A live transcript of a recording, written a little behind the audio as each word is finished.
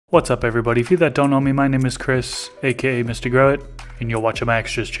What's up everybody, if you that don't know me, my name is Chris, aka Mr. Grow It, and you're watching my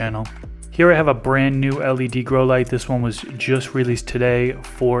extras channel. Here I have a brand new LED grow light. This one was just released today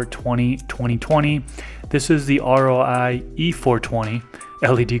for 2020. This is the ROI-E420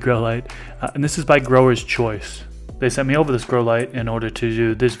 LED grow light, and this is by Growers Choice. They sent me over this grow light in order to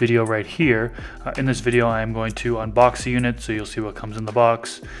do this video right here. In this video I am going to unbox the unit so you'll see what comes in the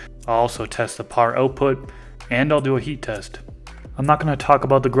box. I'll also test the power output, and I'll do a heat test. I'm not going to talk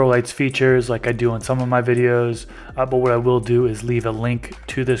about the grow light's features like I do in some of my videos, but what I will do is leave a link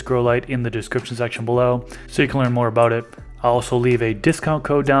to this grow light in the description section below so you can learn more about it. I'll also leave a discount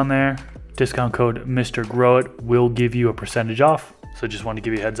code down there. Discount code Mr. Grow It will give you a percentage off, so just want to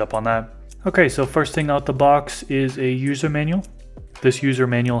give you a heads up on that. Okay, so first thing out the box is a user manual. This user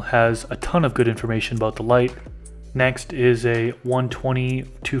manual has a ton of good information about the light. Next is a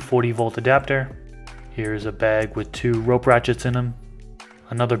 120-240 volt adapter. Here's a bag with 2 rope ratchets in them.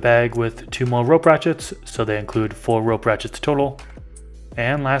 Another bag with 2 more rope ratchets, so they include 4 rope ratchets total.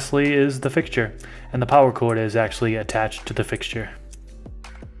 And lastly is the fixture, and the power cord is actually attached to the fixture.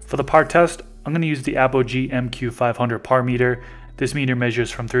 For the par test, I'm going to use the Apogee MQ500 par meter. This meter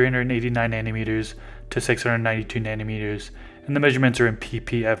measures from 389 nanometers to 692 nanometers, and the measurements are in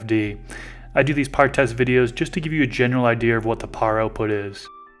ppfd. I do these par test videos just to give you a general idea of what the par output is.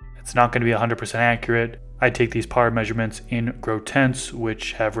 It's not going to be 100% accurate. I take these par measurements in grow tents,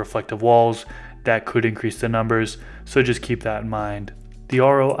 which have reflective walls that could increase the numbers, so just keep that in mind. The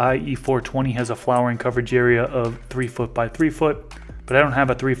ROI-E420 has a flowering coverage area of 3 foot by 3 foot, but I don't have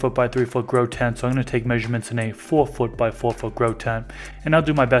a 3 foot by 3 foot grow tent, so I'm going to take measurements in a 4 foot by 4 foot grow tent, and I'll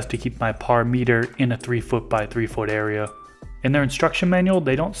do my best to keep my par meter in a 3 foot by 3 foot area. In their instruction manual,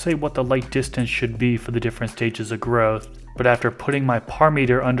 they don't say what the light distance should be for the different stages of growth, but after putting my par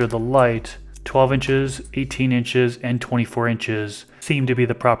meter under the light, 12 inches, 18 inches, and 24 inches seem to be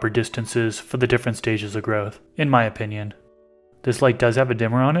the proper distances for the different stages of growth, in my opinion. This light does have a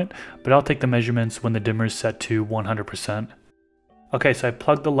dimmer on it, but I'll take the measurements when the dimmer is set to 100%. Okay, so I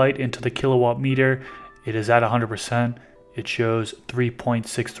plugged the light into the kilowatt meter. It is at 100%. It shows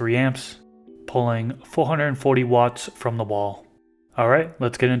 3.63 amps, pulling 440 watts from the wall. Alright,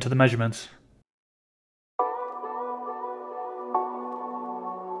 let's get into the measurements.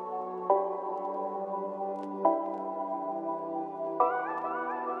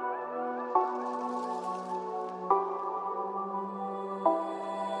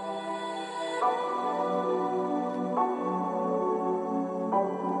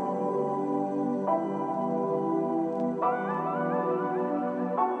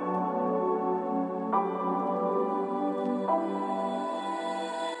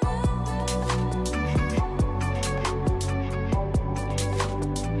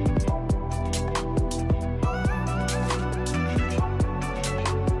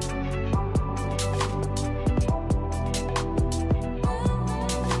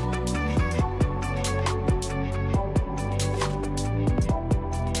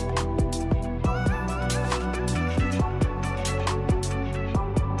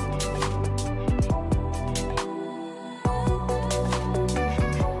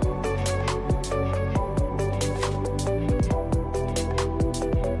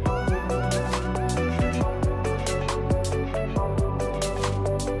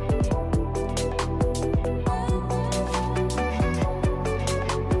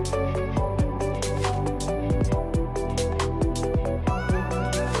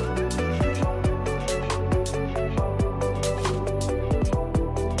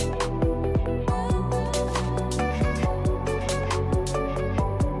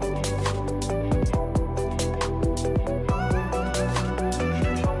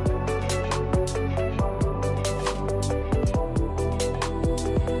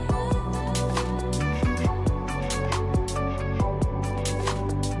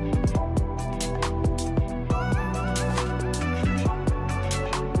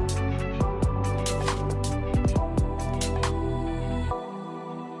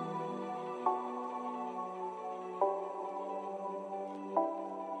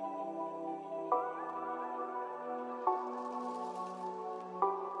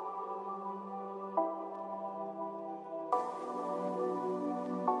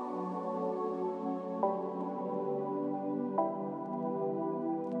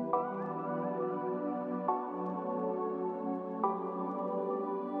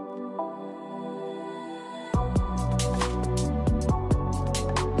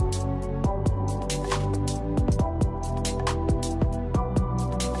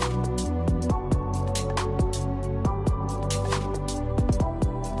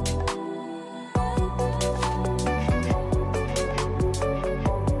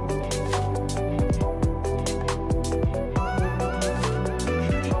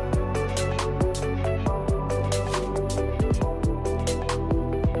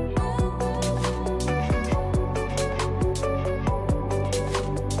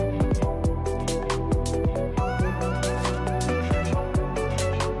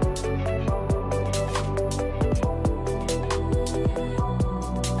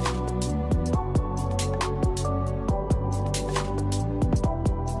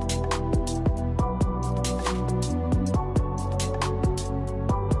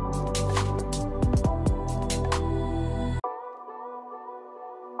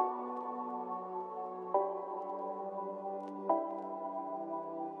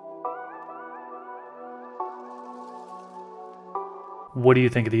 What do you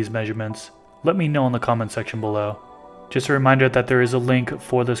think of these measurements? Let me know in the comment section below. Just a reminder that there is a link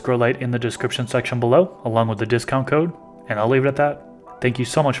for this grow light in the description section below, along with the discount code, and I'll leave it at that. Thank you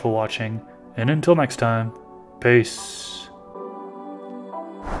so much for watching, and until next time, peace.